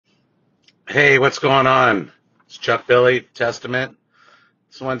Hey, what's going on? It's Chuck Billy, Testament.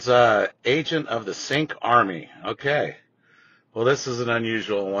 This one's Agent of the Sync Army. Okay. Well, this is an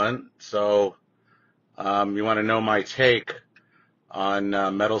unusual one. So, you want to know my take on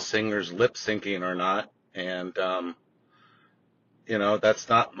metal singers lip syncing or not. And, that's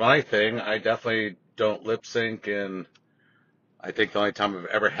not my thing. I definitely don't lip sync. And I think the only time I've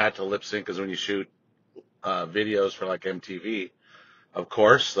ever had to lip sync is when you shoot videos for like MTV. Of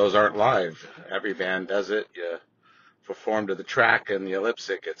course, those aren't live. Every band does it. You perform to the track and you lip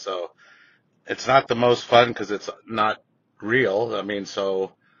sync it. So it's not the most fun because it's not real. I mean,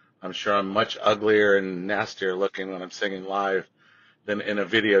 so I'm sure I'm much uglier and nastier looking when I'm singing live than in a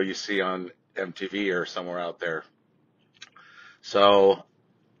video you see on MTV or somewhere out there. So,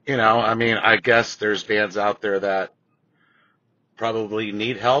 I mean, I guess there's bands out there that probably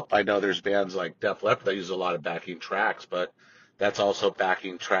need help. I know there's bands like Def Leppard that use a lot of backing tracks, but that's also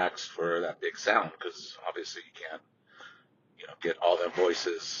backing tracks for that big sound because obviously you can't get all them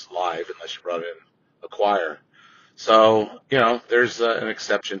voices live unless you brought in a choir. So, there's an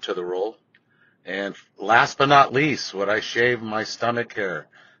exception to the rule. And last but not least, would I shave my stomach hair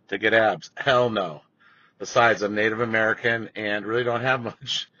to get abs? Hell no. Besides, I'm Native American and really don't have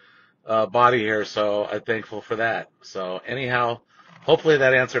much body hair, so I'm thankful for that. So anyhow, hopefully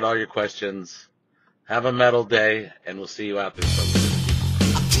that answered all your questions. Have a metal day, and we'll see you out there someday.